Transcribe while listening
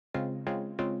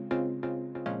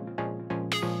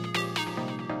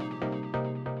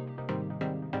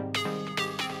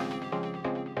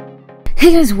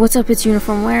Hey guys, what's up? It's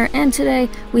UniformWarrior, and today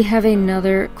we have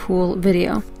another cool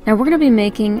video. Now we're going to be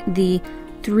making the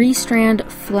 3-strand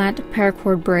flat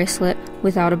paracord bracelet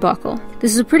without a buckle.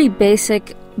 This is a pretty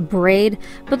basic braid,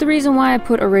 but the reason why I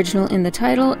put original in the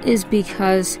title is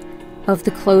because of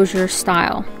the closure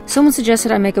style. Someone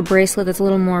suggested I make a bracelet that's a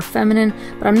little more feminine,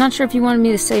 but I'm not sure if you wanted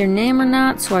me to say your name or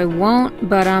not, so I won't,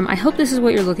 but I hope this is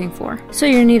what you're looking for. So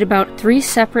you're going to need about 3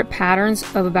 separate patterns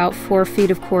of about 4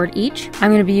 feet of cord each. I'm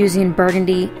going to be using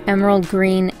burgundy, emerald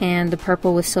green, and the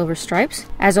purple with silver stripes.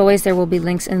 As always, there will be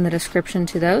links in the description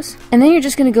to those. And then you're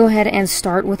just going to go ahead and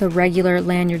start with a regular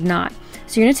lanyard knot.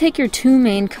 So you're going to take your 2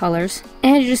 main colors,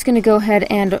 and you're just going to go ahead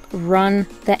and run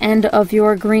the end of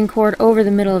your green cord over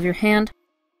the middle of your hand.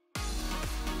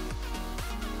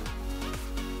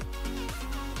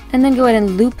 And then go ahead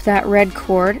and loop that red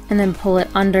cord, and then pull it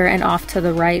under and off to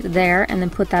the right there, and then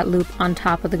put that loop on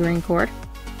top of the green cord.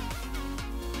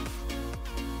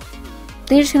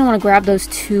 Then you're just going to want to grab those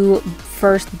 2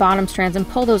 first bottom strands and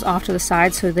pull those off to the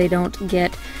side so they don't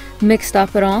get mixed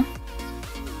up at all.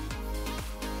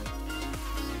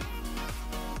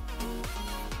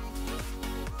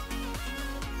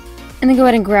 And then go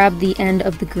ahead and grab the end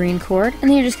of the green cord, and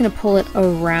then you're just going to pull it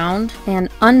around and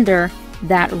under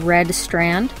that red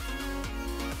strand.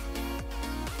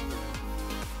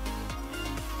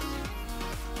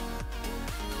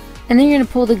 And then you're going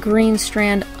to pull the green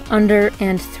strand under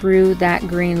and through that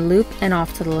green loop and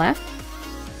off to the left.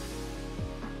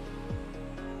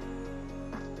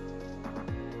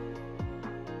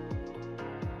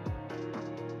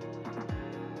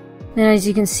 Now, as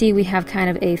you can see, we have kind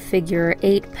of a figure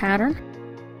 8 pattern.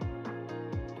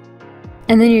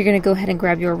 And then you're going to go ahead and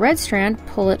grab your red strand,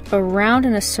 pull it around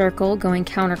in a circle going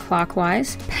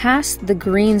counterclockwise, past the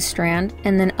green strand,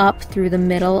 and then up through the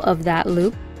middle of that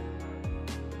loop.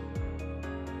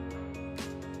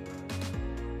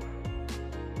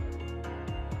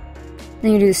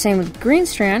 Then you do the same with the green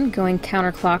strand, going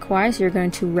counterclockwise. You're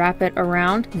going to wrap it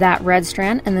around that red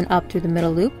strand and then up through the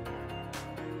middle loop.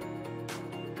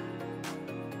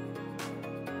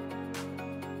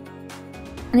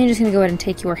 And then you're just going to go ahead and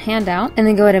take your hand out and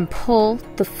then go ahead and pull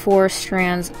the 4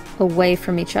 strands away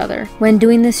from each other. When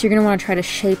doing this, you're going to want to try to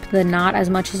shape the knot as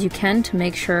much as you can to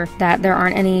make sure that there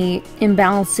aren't any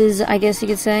imbalances, I guess you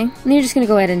could say. And then you're just going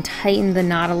to go ahead and tighten the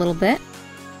knot a little bit.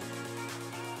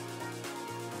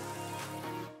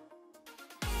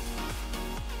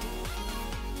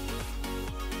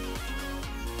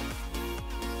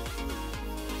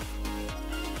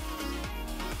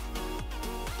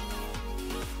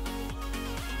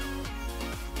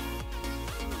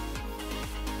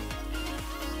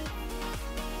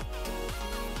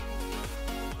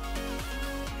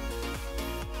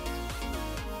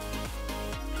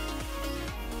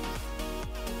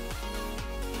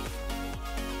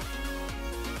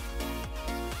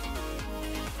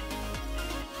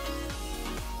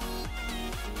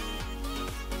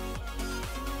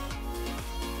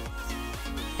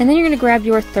 And then you're going to grab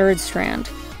your 3rd strand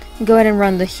and go ahead and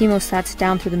run the hemostats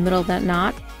down through the middle of that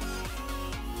knot.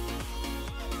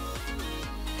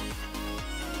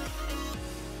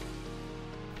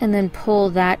 And then pull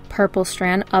that purple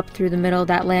strand up through the middle of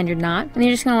that lanyard knot. And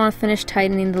you're just going to want to finish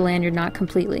tightening the lanyard knot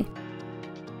completely.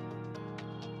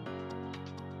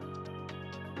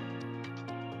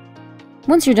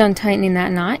 Once you're done tightening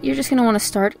that knot, you're just going to want to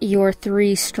start your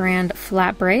 3-strand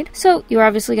flat braid. So you're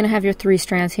obviously going to have your 3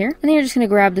 strands here, and then you're just going to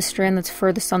grab the strand that's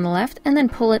furthest on the left and then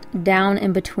pull it down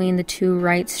in between the 2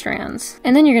 right strands.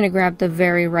 And then you're going to grab the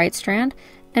very right strand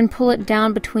and pull it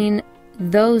down between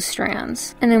those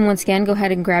strands. And then once again, go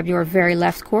ahead and grab your very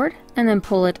left cord and then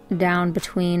pull it down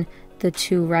between the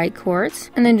 2 right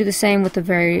cords. And then do the same with the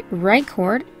very right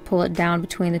cord, pull it down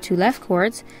between the 2 left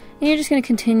cords. And you're just going to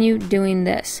continue doing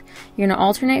this. You're going to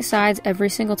alternate sides every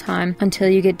single time until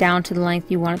you get down to the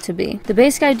length you want it to be. The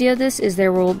basic idea of this is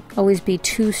there will always be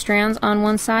 2 strands on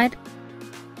one side.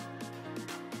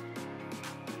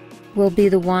 Will be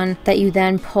the one that you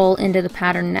then pull into the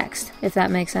pattern next, if that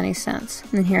makes any sense.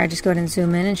 And here I just go ahead and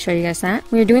zoom in and show you guys that.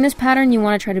 When you're doing this pattern, you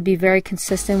want to try to be very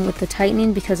consistent with the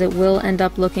tightening because it will end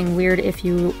up looking weird if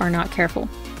you are not careful.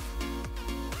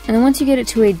 And then once you get it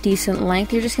to a decent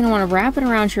length, you're just going to want to wrap it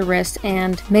around your wrist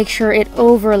and make sure it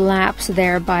overlaps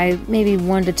there by maybe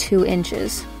 1 to 2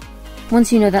 inches.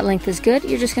 Once you know that length is good,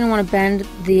 you're just going to want to bend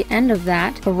the end of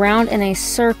that around in a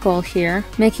circle here,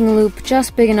 making a loop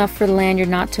just big enough for the lanyard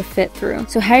knot to fit through.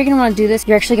 So how you're going to want to do this,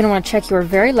 you're actually going to want to check your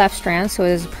very left strand, so it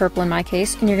is purple in my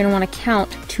case, and you're going to want to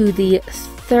count to the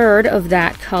 3rd of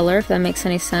that color, if that makes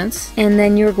any sense. And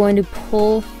then you're going to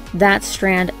pull that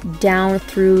strand down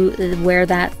through where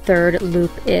that 3rd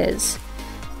loop is,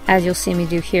 as you'll see me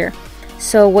do here.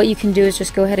 So what you can do is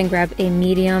just go ahead and grab a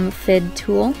medium fid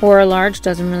tool, or a large,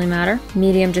 doesn't really matter.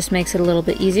 Medium just makes it a little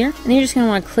bit easier. And then you're just going to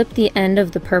want to clip the end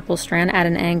of the purple strand at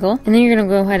an angle, and then you're going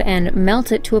to go ahead and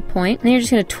melt it to a point, and then you're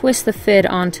just going to twist the fid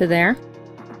onto there.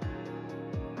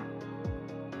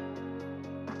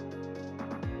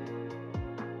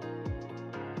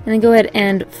 And then go ahead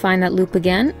and find that loop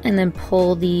again, and then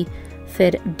pull the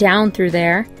fid down through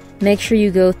there. Make sure you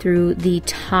go through the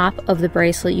top of the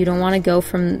bracelet. You don't want to go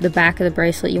from the back of the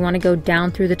bracelet. You want to go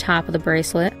down through the top of the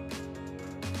bracelet.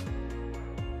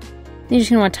 You're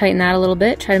just going to want to tighten that a little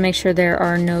bit. Try to make sure there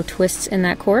are no twists in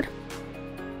that cord.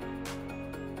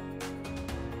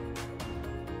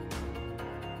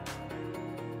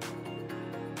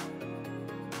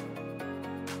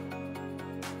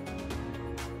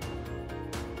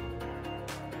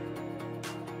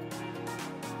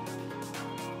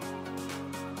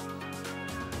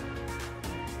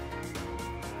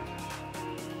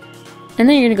 And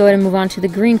then you're going to go ahead and move on to the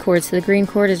green cord. So the green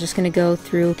cord is just going to go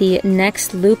through the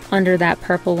next loop under that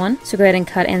purple one. So go ahead and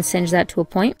cut and singe that to a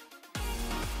point.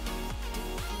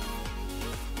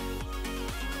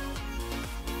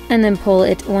 And then pull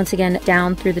it once again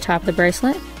down through the top of the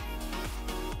bracelet.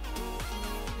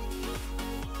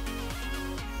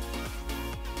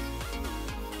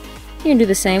 You can do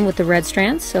the same with the red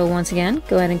strands. So once again,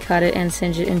 go ahead and cut it and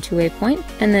singe it into a point,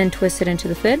 and then twist it into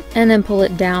the fid, and then pull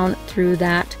it down through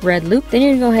that red loop. Then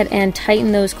you're gonna go ahead and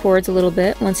tighten those cords a little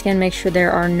bit. Once again, make sure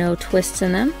there are no twists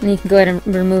in them. And you can go ahead and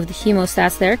remove the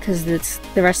hemostats there, because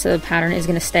the rest of the pattern is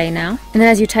gonna stay now. And then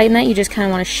as you tighten that, you just kind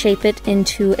of want to shape it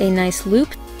into a nice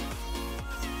loop.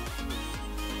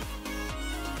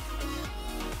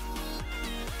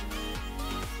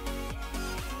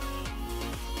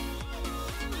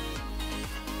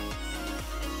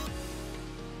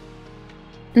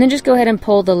 And then just go ahead and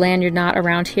pull the lanyard knot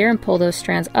around here and pull those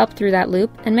strands up through that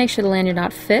loop, and make sure the lanyard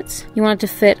knot fits. You want it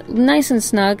to fit nice and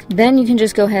snug. Then you can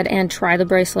just go ahead and try the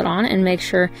bracelet on and make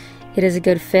sure it is a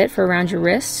good fit for around your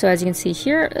wrist. So as you can see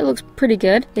here, it looks pretty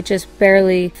good. It just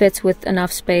barely fits with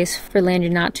enough space for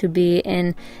lanyard knot to be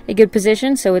in a good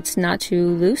position, so it's not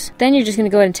too loose. Then you're just going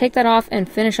to go ahead and take that off and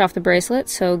finish off the bracelet.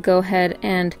 So go ahead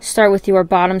and start with your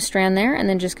bottom strand there, and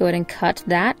then just go ahead and cut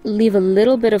that. Leave a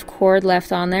little bit of cord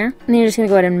left on there, and then you're just going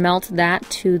to go ahead and melt that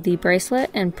to the bracelet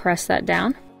and press that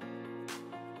down.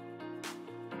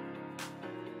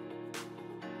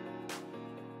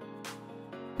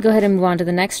 Go ahead and move on to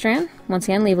the next strand. Once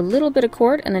again, leave a little bit of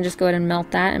cord, and then just go ahead and melt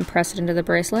that and press it into the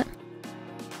bracelet.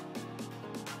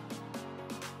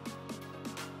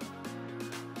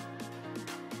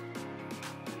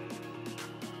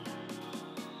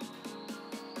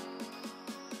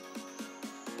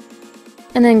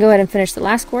 And then go ahead and finish the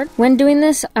last cord. When doing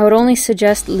this, I would only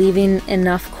suggest leaving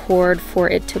enough cord for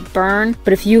it to burn.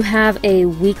 But if you have a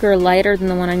weaker lighter than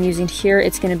the one I'm using here,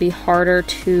 it's going to be harder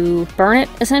to burn it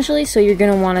essentially. So you're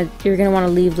going to want to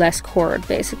leave less cord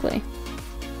basically.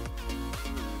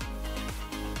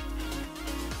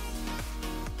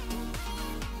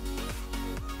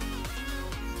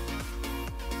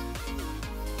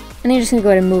 And then you're just going to go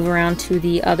ahead and move around to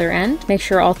the other end. Make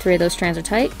sure all three of those strands are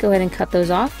tight. Go ahead and cut those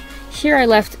off. Here I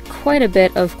left quite a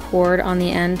bit of cord on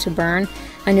the end to burn.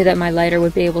 I knew that my lighter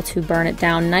would be able to burn it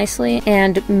down nicely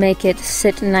and make it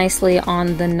sit nicely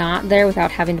on the knot there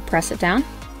without having to press it down.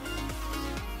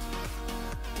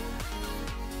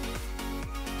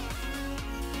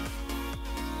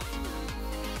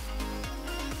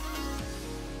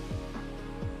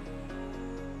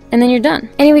 And then you're done.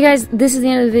 Anyway guys, this is the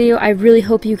end of the video. I really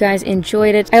hope you guys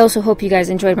enjoyed it. I also hope you guys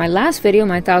enjoyed my last video,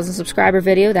 my 1,000 subscriber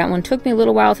video. That one took me a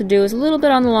little while to do. It was a little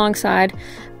bit on the long side,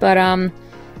 but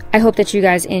I hope that you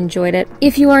guys enjoyed it.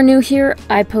 If you are new here,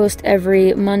 I post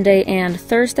every Monday and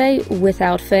Thursday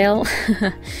without fail.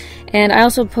 And I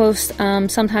also post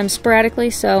sometimes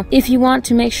sporadically, so if you want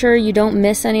to make sure you don't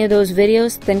miss any of those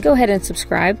videos, then go ahead and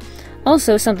subscribe.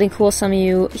 Also, something cool some of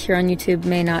you here on YouTube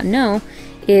may not know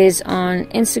is on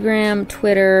Instagram,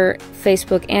 Twitter,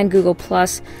 Facebook, and Google+,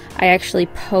 I actually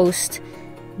post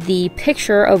the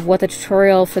picture of what the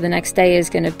tutorial for the next day is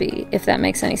going to be, if that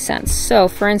makes any sense. So,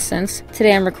 for instance,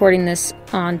 today I'm recording this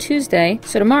on Tuesday,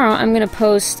 so tomorrow I'm going to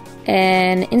post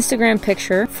an Instagram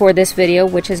picture for this video,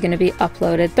 which is going to be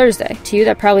uploaded Thursday. To you,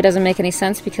 that probably doesn't make any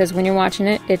sense because when you're watching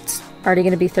it, it's already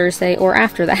going to be Thursday or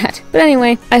after that. But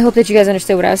anyway, I hope that you guys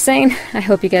understood what I was saying. I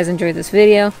hope you guys enjoyed this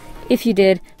video. If you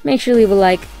did, make sure to leave a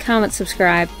like, comment,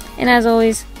 subscribe, and as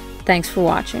always, thanks for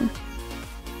watching.